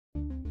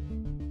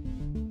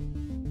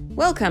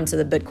Welcome to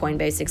the Bitcoin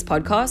Basics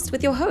podcast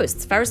with your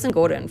hosts, Faris and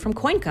Gordon from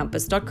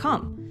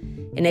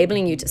CoinCompass.com,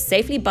 enabling you to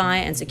safely buy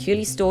and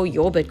securely store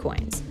your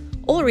Bitcoins.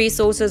 All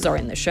resources are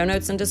in the show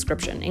notes and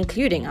description,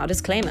 including our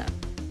disclaimer.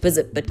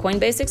 Visit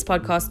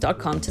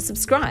BitcoinBasicsPodcast.com to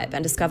subscribe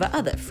and discover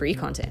other free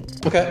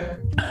content. Okay,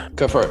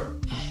 go for it.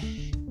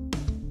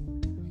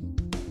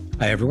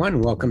 Hi,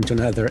 everyone. Welcome to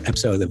another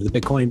episode of the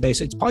Bitcoin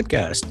Basics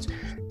podcast.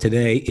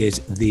 Today is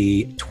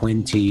the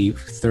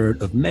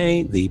 23rd of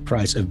May. The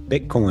price of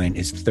Bitcoin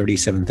is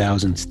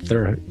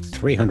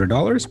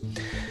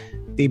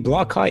 $37,300. The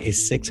block high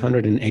is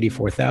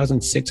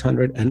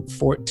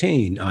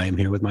 684,614. I am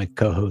here with my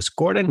co-host,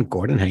 Gordon.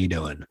 Gordon, how you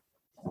doing?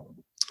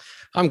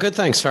 I'm good,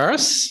 thanks,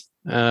 Faris.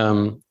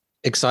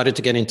 Excited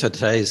to get into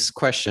today's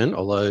question,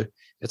 although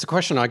it's a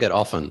question I get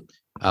often.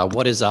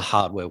 What is a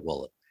hardware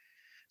wallet?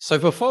 So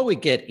before we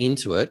get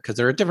into it, because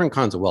there are different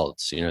kinds of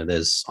wallets,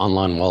 there's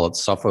online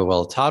wallets, software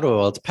wallets, hardware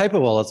wallets, paper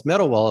wallets,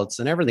 metal wallets,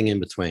 and everything in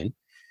between.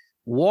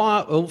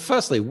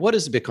 Firstly, what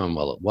is a Bitcoin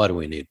wallet? Why do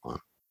we need one?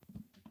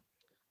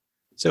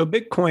 So a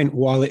Bitcoin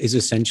wallet is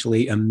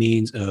essentially a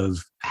means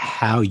of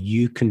how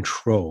you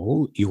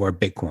control your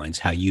Bitcoins,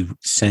 how you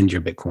send your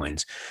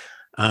Bitcoins.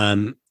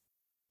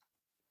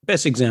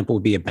 Best example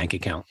would be a bank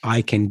account.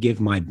 I can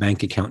give my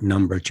bank account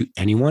number to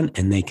anyone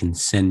and they can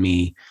send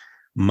me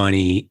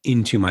money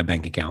into my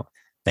bank account.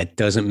 That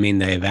doesn't mean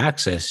they have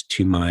access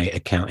to my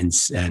account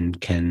and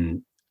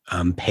can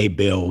pay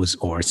bills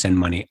or send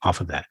money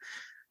off of that.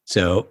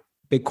 So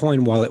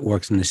Bitcoin wallet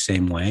works in the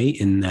same way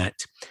in that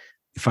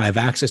if I have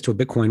access to a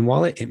Bitcoin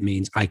wallet, it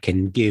means I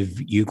can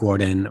give you,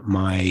 Gordon,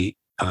 my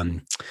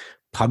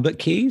public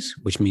keys,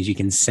 which means you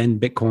can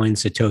send Bitcoin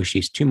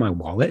Satoshis to my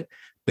wallet,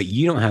 but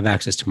you don't have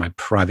access to my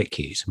private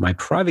keys. My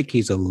private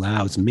keys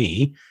allows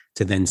me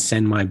to then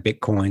send my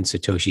Bitcoin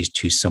Satoshis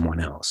to someone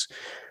else.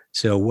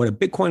 So what a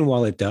Bitcoin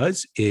wallet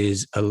does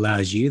is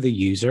allows you, the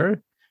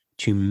user,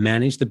 to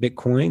manage the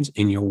Bitcoins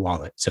in your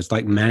wallet. So it's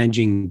like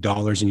managing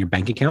dollars in your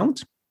bank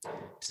account.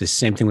 It's the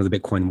same thing with a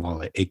Bitcoin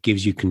wallet. It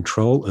gives you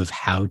control of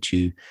how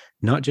to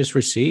not just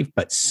receive,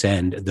 but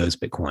send those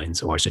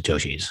Bitcoins or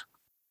Satoshis.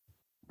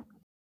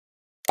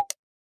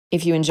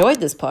 If you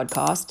enjoyed this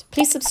podcast,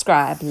 please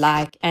subscribe,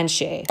 like, and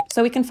share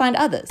so we can find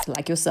others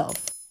like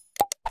yourself.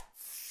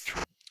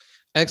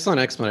 Excellent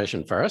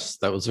explanation, Faris.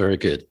 That was very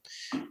good.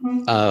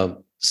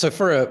 So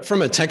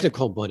from a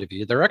technical point of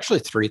view, there are actually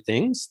three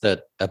things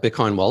that a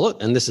Bitcoin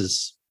wallet, and this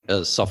is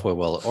a software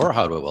wallet or a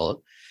hardware wallet.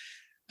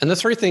 And the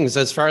three things,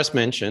 as Faris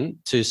mentioned,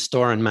 to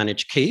store and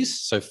manage keys.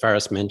 So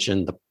Faris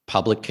mentioned the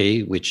public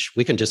key, which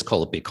we can just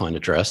call a Bitcoin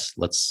address.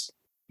 Let's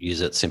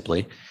use it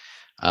simply,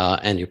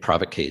 and your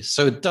private keys.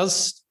 So it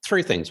does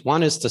three things.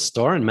 One is to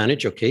store and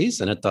manage your keys,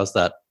 and it does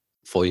that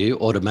for you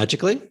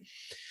automatically.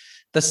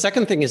 The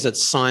second thing is it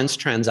signs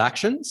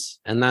transactions,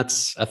 and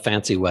that's a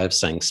fancy way of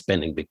saying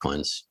spending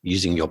Bitcoins,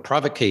 using your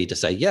private key to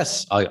say,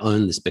 yes, I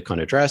own this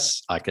Bitcoin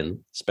address, I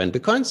can spend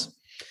Bitcoins.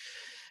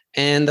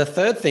 And the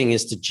third thing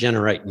is to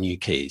generate new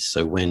keys.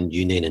 So when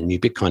you need a new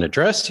Bitcoin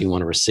address, you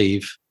want to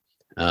receive,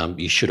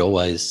 you should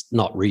always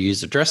not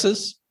reuse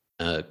addresses,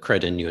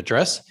 create a new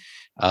address.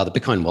 The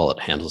Bitcoin wallet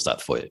handles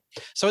that for you.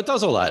 So it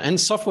does all that, and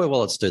software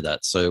wallets do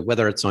that. So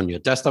whether it's on your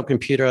desktop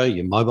computer,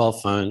 your mobile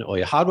phone, or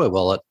your hardware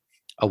wallet,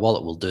 a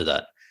wallet will do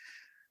that.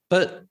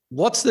 But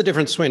what's the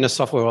difference between a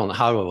software wallet and a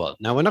hardware wallet?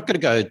 Now, we're not going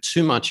to go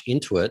too much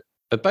into it,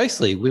 but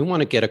basically we want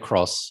to get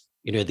across,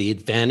 the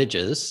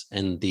advantages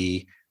and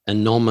the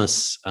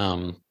enormous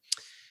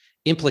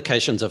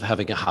implications of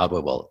having a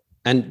hardware wallet.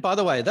 And by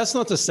the way, that's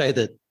not to say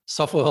that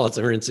software wallets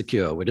are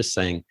insecure. We're just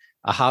saying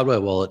a hardware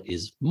wallet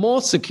is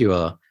more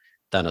secure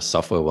than a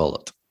software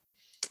wallet.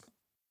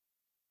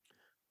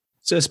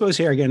 So I suppose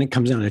here again, it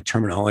comes down to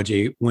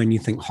terminology. When you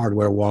think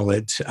hardware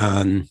wallet,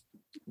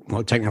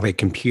 well, technically a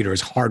computer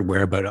is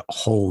hardware, but it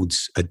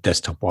holds a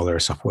desktop wallet or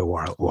a software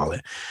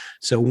wallet.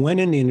 So when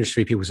in the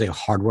industry, people say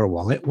hardware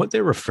wallet, what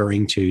they're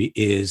referring to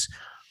is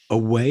a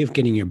way of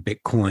getting your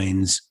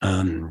Bitcoins,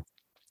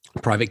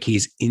 private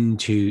keys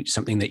into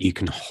something that you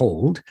can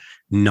hold,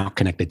 not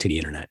connected to the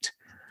internet.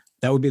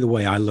 That would be the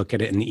way I look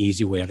at it and the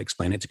easy way I'd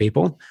explain it to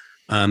people.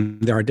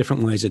 There are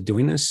different ways of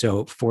doing this.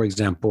 So, for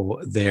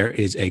example, there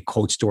is a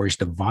cold storage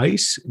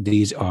device.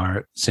 These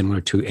are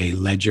similar to a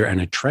ledger and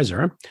a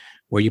Trezor,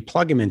 where you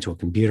plug them into a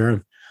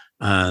computer.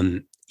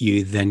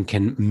 You then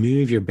can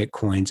move your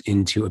Bitcoins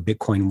into a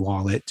Bitcoin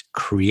wallet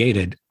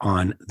created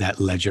on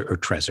that ledger or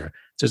Trezor.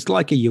 So it's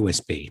like a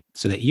USB.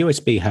 So that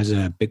USB has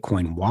a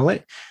Bitcoin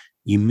wallet.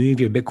 You move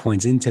your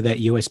Bitcoins into that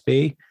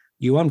USB.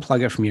 You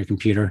unplug it from your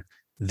computer.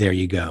 There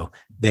you go.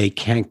 They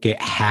can't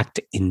get hacked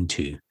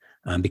into.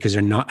 Because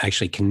they're not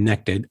actually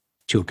connected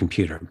to a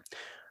computer,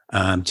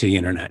 to the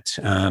internet.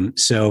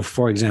 So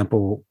for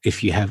example,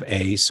 if you have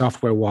a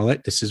software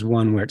wallet, this is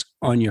one where it's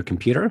on your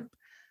computer.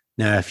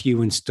 Now, if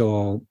you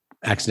install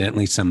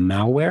accidentally some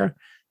malware,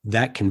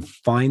 that can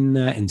find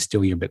that and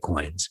steal your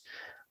Bitcoins.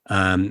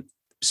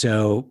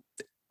 So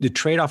the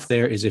trade-off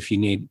there is if you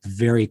need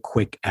very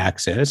quick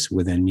access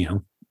within,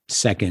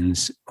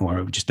 seconds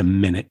or just a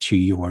minute to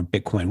your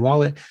Bitcoin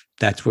wallet,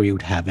 that's where you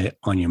would have it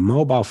on your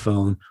mobile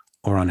phone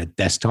or on a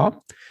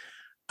desktop,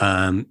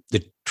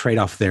 the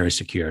trade-off there is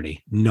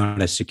security,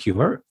 not as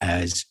secure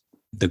as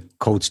the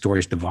cold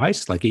storage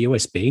device like a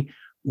USB,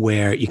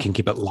 where you can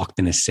keep it locked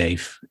in a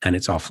safe and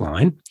it's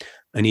offline.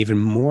 An even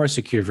more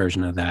secure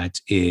version of that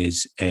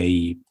is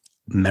a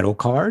metal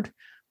card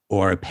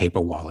or a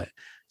paper wallet.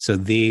 So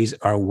these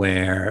are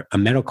where a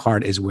metal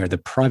card is where the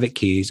private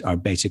keys are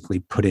basically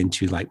put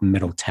into like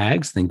metal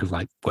tags. Think of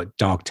like what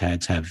dog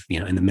tags have,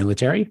 in the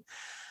military.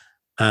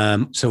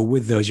 So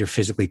with those, you're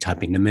physically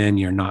typing them in.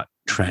 You're not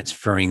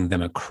transferring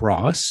them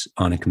across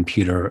on a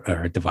computer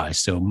or a device.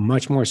 So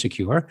much more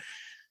secure.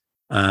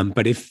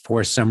 But if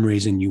for some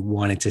reason you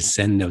wanted to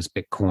send those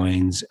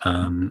Bitcoins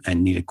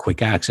and needed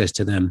quick access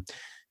to them,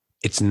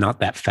 it's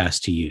not that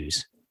fast to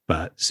use.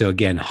 But so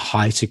again,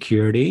 high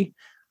security,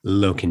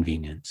 low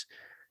convenience.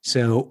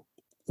 So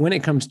when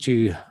it comes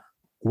to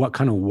what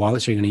kind of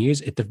wallets you're going to use,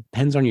 it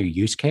depends on your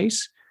use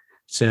case.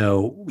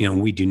 So,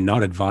 we do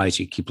not advise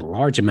you keep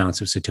large amounts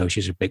of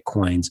Satoshis or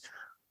Bitcoins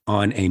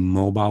on a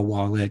mobile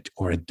wallet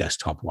or a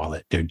desktop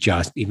wallet. They're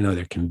just, even though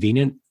they're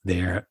convenient,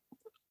 they're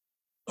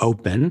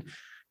open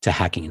to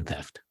hacking and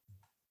theft.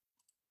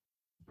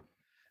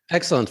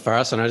 Excellent,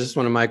 Faris. And I just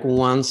want to make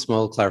one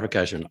small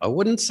clarification. I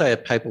wouldn't say a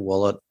paper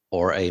wallet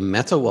or a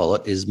meta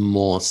wallet is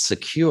more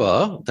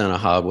secure than a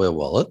hardware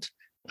wallet.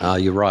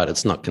 You're right,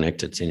 it's not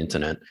connected to the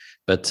internet.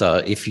 But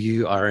if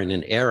you are in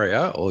an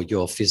area or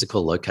your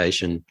physical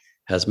location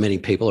has many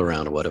people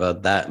around or whatever,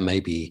 that may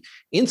be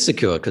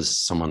insecure because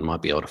someone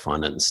might be able to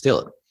find it and steal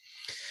it.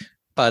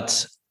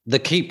 But the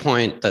key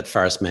point that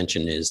Faris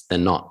mentioned is they're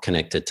not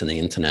connected to the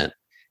internet.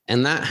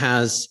 And that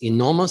has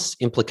enormous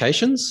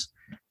implications.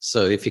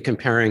 So if you're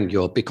comparing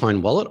your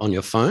Bitcoin wallet on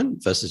your phone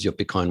versus your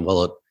Bitcoin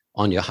wallet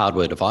on your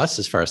hardware device,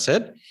 as Faris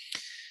said,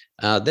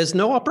 there's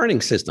no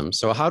operating system.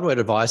 So a hardware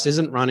device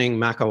isn't running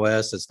Mac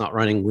OS, it's not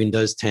running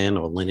Windows 10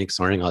 or Linux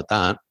or anything like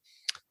that.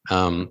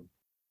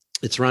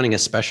 It's running a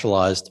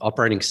specialized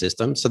operating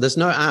system. So there's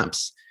no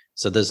apps.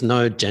 So there's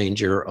no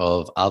danger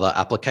of other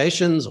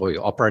applications or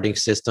your operating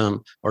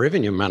system or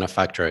even your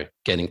manufacturer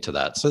getting to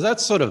that. So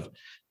that's sort of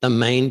the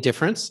main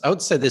difference. I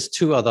would say there's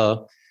two other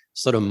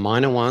sort of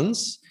minor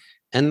ones.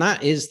 And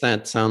that is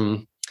that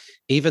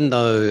even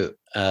though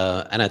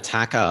an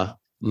attacker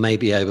may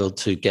be able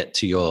to get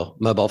to your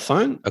mobile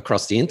phone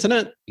across the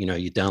internet,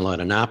 you download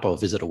an app or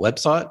visit a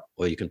website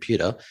or your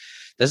computer,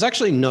 there's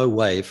actually no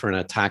way for an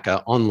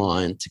attacker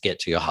online to get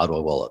to your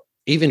hardware wallet,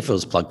 even if it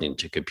was plugged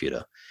into your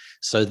computer.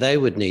 So they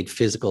would need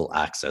physical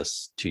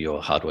access to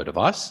your hardware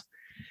device.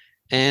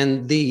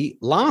 And the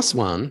last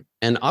one,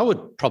 and I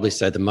would probably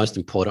say the most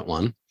important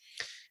one,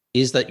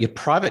 is that your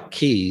private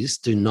keys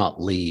do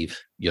not leave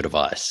your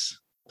device.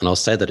 And I'll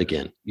say that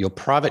again. Your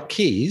private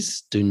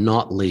keys do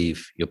not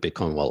leave your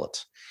Bitcoin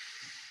wallet.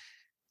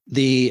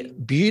 The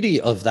beauty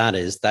of that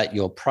is that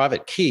your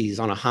private keys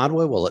on a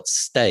hardware wallet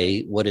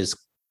stay what is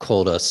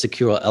called a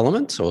secure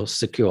element or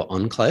secure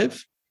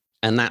enclave.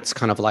 And that's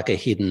kind of like a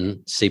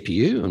hidden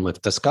CPU. And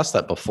we've discussed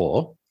that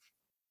before.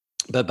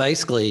 But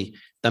basically,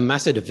 the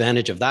massive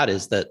advantage of that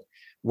is that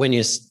when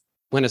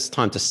it's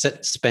time to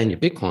spend your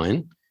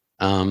Bitcoin,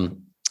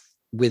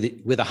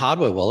 with a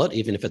hardware wallet,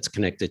 even if it's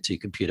connected to your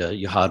computer,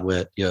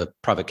 your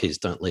private keys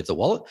don't leave the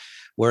wallet.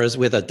 Whereas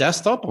with a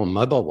desktop or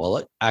mobile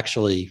wallet,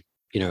 actually,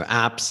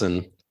 apps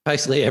and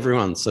basically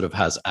everyone sort of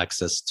has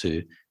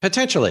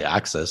potentially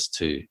access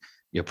to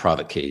your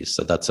private keys.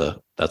 So that's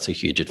a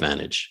huge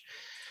advantage.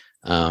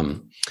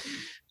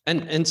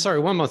 And sorry,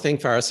 one more thing,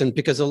 Faris, and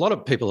because a lot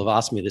of people have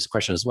asked me this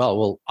question as well.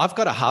 Well, I've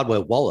got a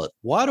hardware wallet.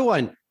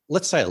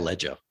 Let's say a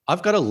Ledger.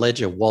 I've got a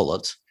Ledger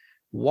wallet.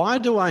 Why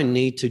do I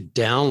need to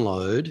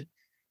download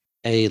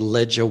a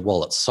Ledger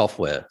wallet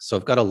software? So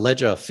I've got a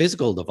Ledger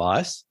physical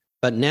device,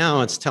 but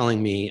now it's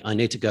telling me I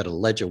need to go to the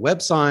Ledger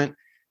website,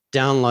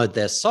 download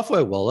their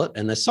software wallet,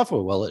 and their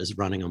software wallet is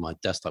running on my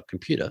desktop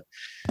computer.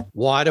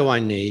 Why do I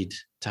need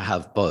to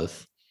have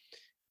both?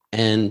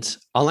 And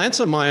I'll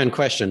answer my own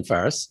question,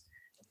 Faris,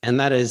 and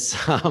that is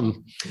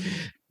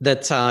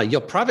that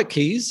your private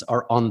keys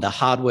are on the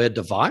hardware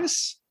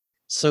device.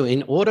 So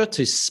in order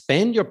to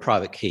spend your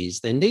private keys,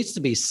 there needs to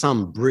be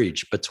some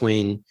bridge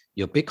between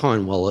your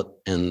Bitcoin wallet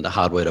and the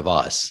hardware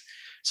device.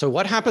 So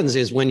what happens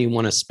is when you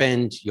want to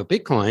spend your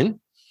Bitcoin,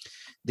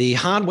 the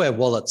hardware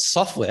wallet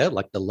software,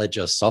 like the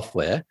Ledger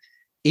software,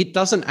 it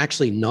doesn't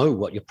actually know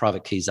what your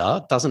private keys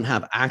are, doesn't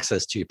have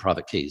access to your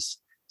private keys.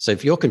 So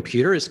if your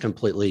computer is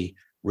completely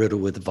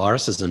riddled with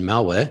viruses and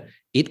malware,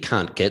 it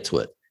can't get to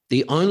it.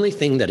 The only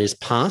thing that is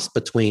passed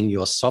between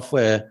your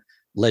software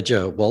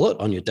Ledger wallet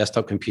on your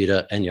desktop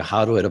computer and your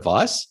hardware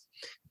device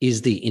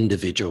is the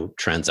individual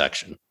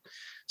transaction.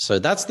 So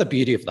that's the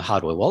beauty of the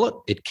hardware wallet.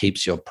 It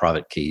keeps your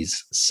private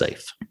keys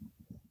safe.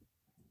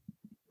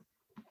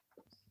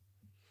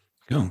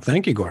 Oh,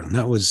 thank you, Gordon.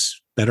 That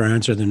was a better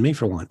answer than me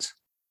for once.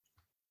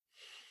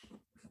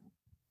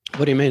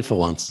 What do you mean for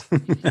once?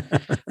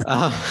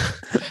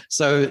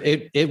 So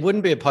it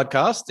wouldn't be a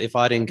podcast if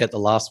I didn't get the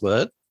last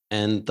word.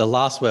 And the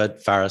last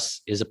word,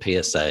 Faris, is a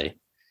PSA.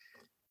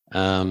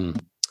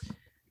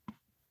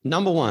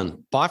 Number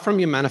one, buy from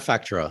your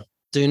manufacturer.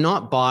 do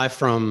not buy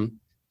from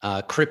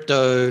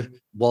crypto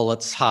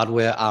wallets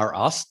hardware are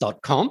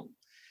us.com,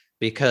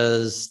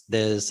 because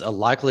there's a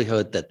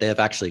likelihood that they've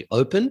actually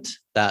opened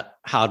that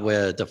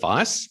hardware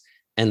device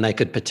and they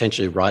could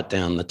potentially write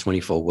down the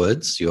 24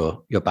 words,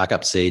 your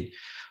backup seed,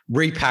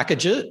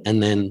 repackage it,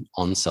 and then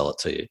on-sell it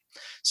to you.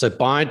 So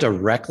buy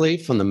directly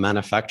from the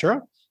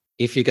manufacturer.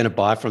 If you're going to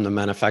buy from the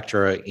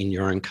manufacturer in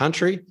your own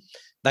country,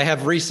 they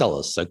have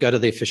resellers. So go to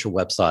the official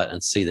website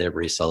and see their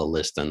reseller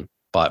list and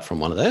buy it from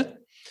one of there.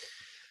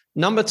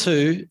 Number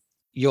two,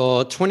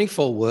 your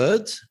 24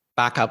 words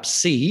backup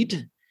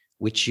seed,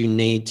 which you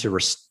need to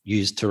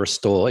use to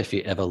restore if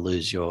you ever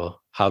lose your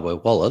hardware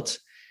wallet,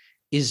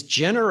 is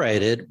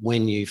generated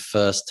when you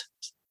first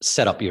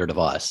set up your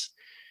device.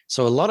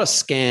 So a lot of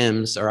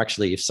scams are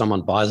actually, if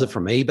someone buys it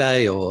from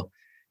eBay or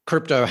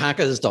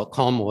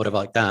cryptohackers.com or whatever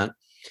like that,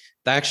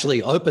 they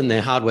actually open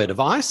their hardware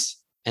device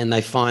and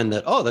they find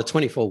that, oh, the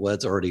 24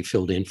 words are already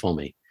filled in for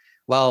me.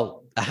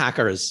 Well, a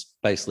hacker has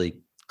basically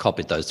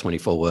copied those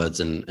 24 words,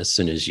 and as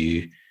soon as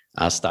you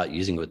start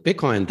using it with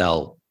Bitcoin,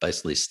 they'll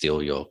basically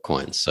steal your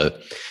coins. So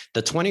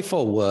the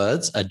 24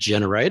 words are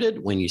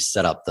generated when you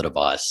set up the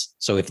device.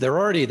 So if they're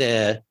already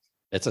there,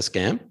 it's a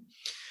scam.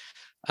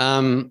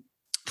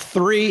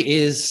 3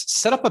 is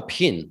set up a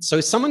PIN. So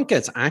if someone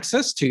gets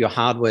access to your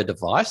hardware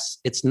device,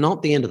 it's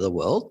not the end of the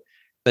world.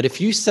 But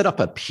if you set up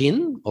a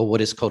PIN, or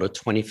what is called a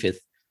 25th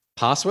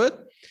password,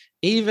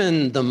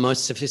 even the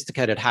most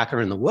sophisticated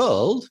hacker in the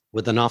world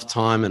with enough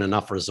time and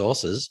enough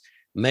resources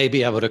may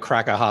be able to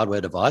crack a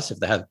hardware device if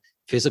they have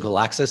physical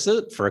access to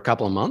it for a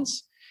couple of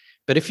months.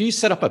 But if you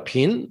set up a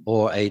PIN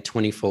or a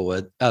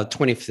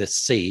 25th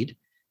seed,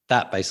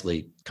 that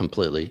basically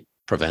completely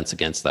prevents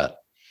against that.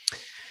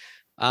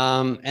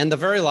 And the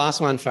very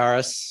last one,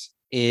 Faris,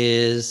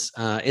 is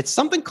it's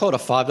something called a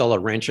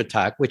 $5 wrench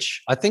attack,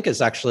 which I think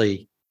is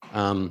actually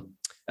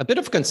a bit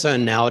of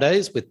concern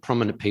nowadays with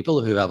prominent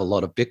people who have a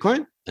lot of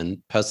Bitcoin and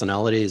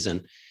personalities.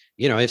 And,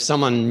 you know, if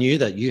someone knew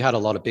that you had a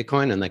lot of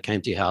Bitcoin and they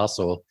came to your house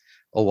or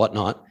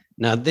whatnot.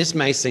 Now, this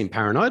may seem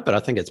paranoid, but I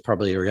think it's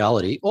probably a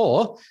reality.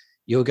 Or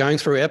you're going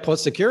through airport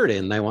security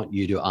and they want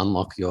you to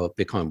unlock your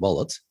Bitcoin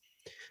wallets.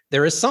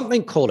 There is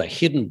something called a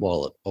hidden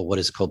wallet, or what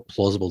is called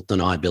plausible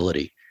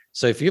deniability.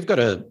 So if you've got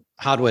a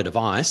hardware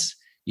device,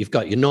 you've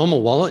got your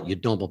normal wallet, your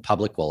normal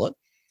public wallet.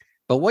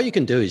 But what you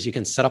can do is you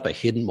can set up a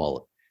hidden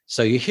wallet.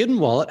 So your hidden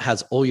wallet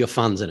has all your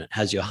funds in it,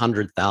 has your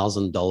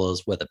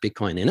 $100,000 worth of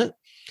Bitcoin in it.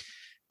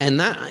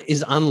 And that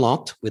is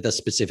unlocked with a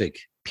specific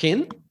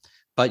PIN.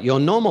 But your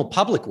normal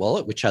public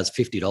wallet, which has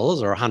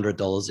 $50 or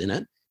 $100 in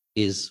it,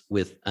 is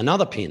with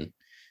another PIN.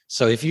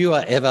 So if you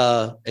are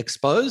ever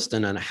exposed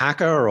and a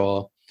hacker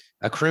or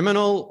a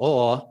criminal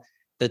or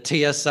the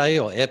TSA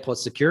or airport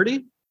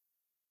security,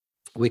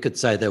 we could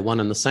say they're one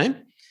and the same.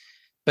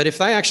 But if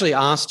they actually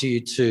asked you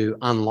to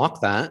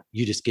unlock that,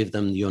 you just give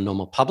them your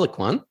normal public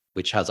one,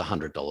 which has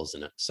 $100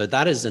 in it. So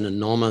that is an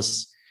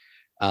enormous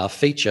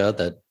feature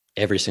that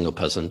every single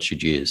person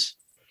should use.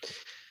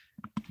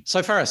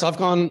 So Faris, I've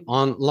gone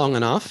on long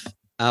enough.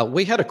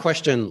 We had a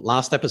question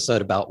last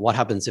episode about what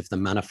happens if the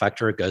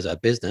manufacturer goes out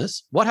of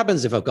business. What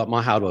happens if I've got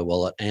my hardware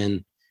wallet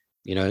and,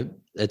 you know,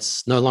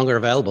 it's no longer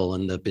available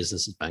and the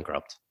business is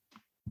bankrupt?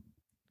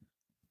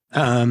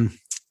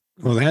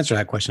 Well, to answer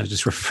that question, I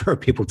just refer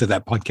people to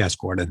that podcast,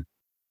 Gordon.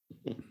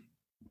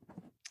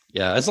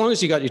 Yeah, as long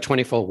as you got your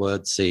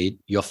 24-word seed,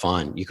 you're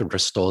fine. You can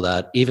restore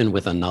that even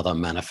with another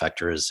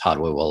manufacturer's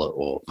hardware wallet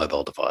or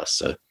mobile device.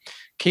 So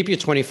keep your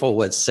 24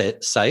 words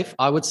safe.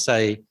 I would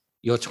say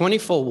your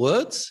 24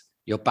 words,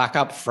 your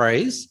backup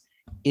phrase,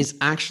 is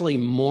actually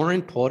more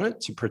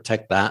important to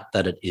protect that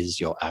than it is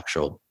your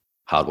actual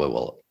hardware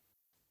wallet.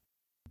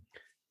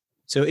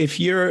 So if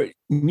you're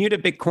new to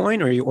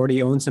Bitcoin or you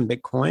already own some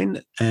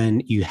Bitcoin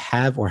and you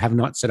have or have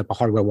not set up a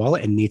hardware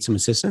wallet and need some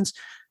assistance,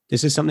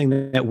 this is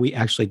something that we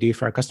actually do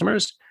for our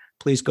customers.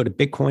 Please go to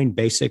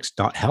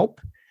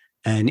bitcoinbasics.help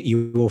and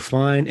you will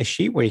find a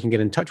sheet where you can get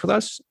in touch with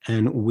us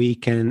and we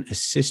can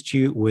assist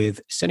you with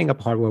setting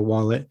up a hardware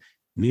wallet,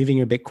 moving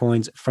your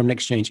Bitcoins from an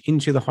exchange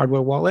into the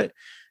hardware wallet,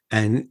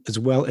 and as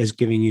well as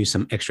giving you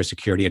some extra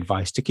security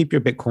advice to keep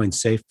your Bitcoin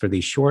safe for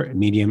the short,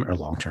 medium, or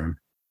long term.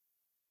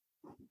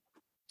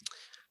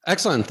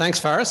 Excellent. Thanks,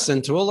 Faris.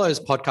 And to all those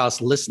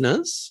podcast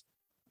listeners,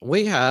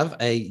 we have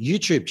a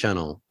YouTube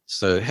channel.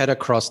 So head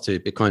across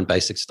to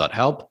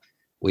bitcoinbasics.help.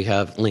 We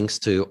have links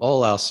to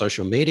all our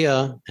social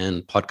media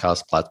and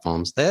podcast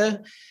platforms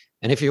there.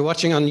 And if you're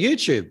watching on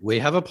YouTube, we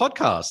have a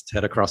podcast.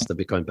 Head across to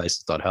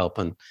bitcoinbasics.help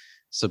and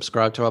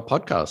subscribe to our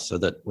podcast so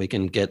that we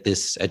can get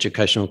this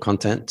educational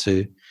content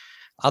to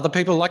other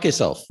people like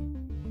yourself.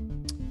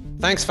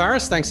 Thanks,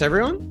 Faris. Thanks,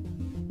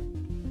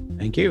 everyone.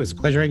 Thank you. It's a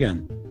pleasure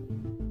again.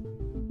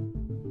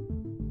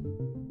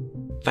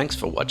 Thanks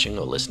for watching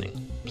or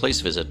listening. Please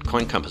visit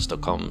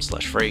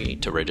coincompass.com/free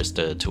to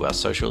register to our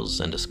socials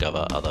and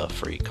discover other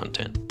free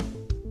content.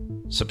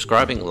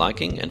 Subscribing,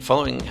 liking, and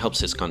following helps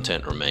this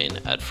content remain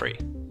ad-free.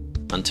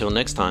 Until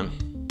next time.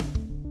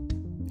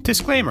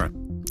 Disclaimer.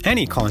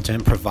 Any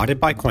content provided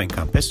by Coin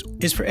Compass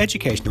is for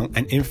educational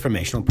and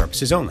informational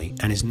purposes only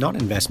and is not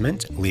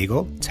investment,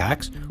 legal,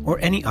 tax, or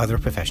any other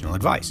professional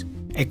advice.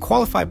 A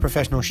qualified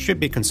professional should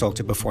be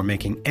consulted before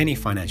making any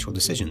financial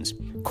decisions.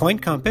 Coin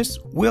Compass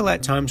will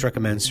at times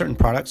recommend certain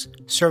products,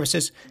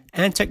 services,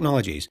 and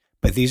technologies,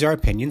 but these are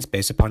opinions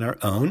based upon our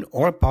own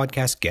or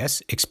podcast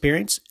guests'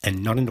 experience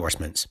and not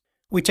endorsements.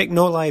 We take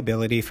no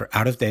liability for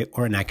out-of-date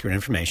or inaccurate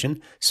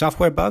information,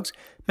 software bugs,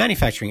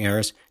 manufacturing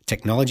errors,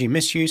 technology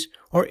misuse,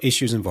 or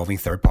issues involving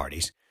third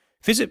parties.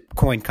 Visit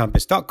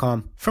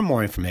coincompass.com for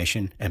more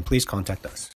information and please contact us.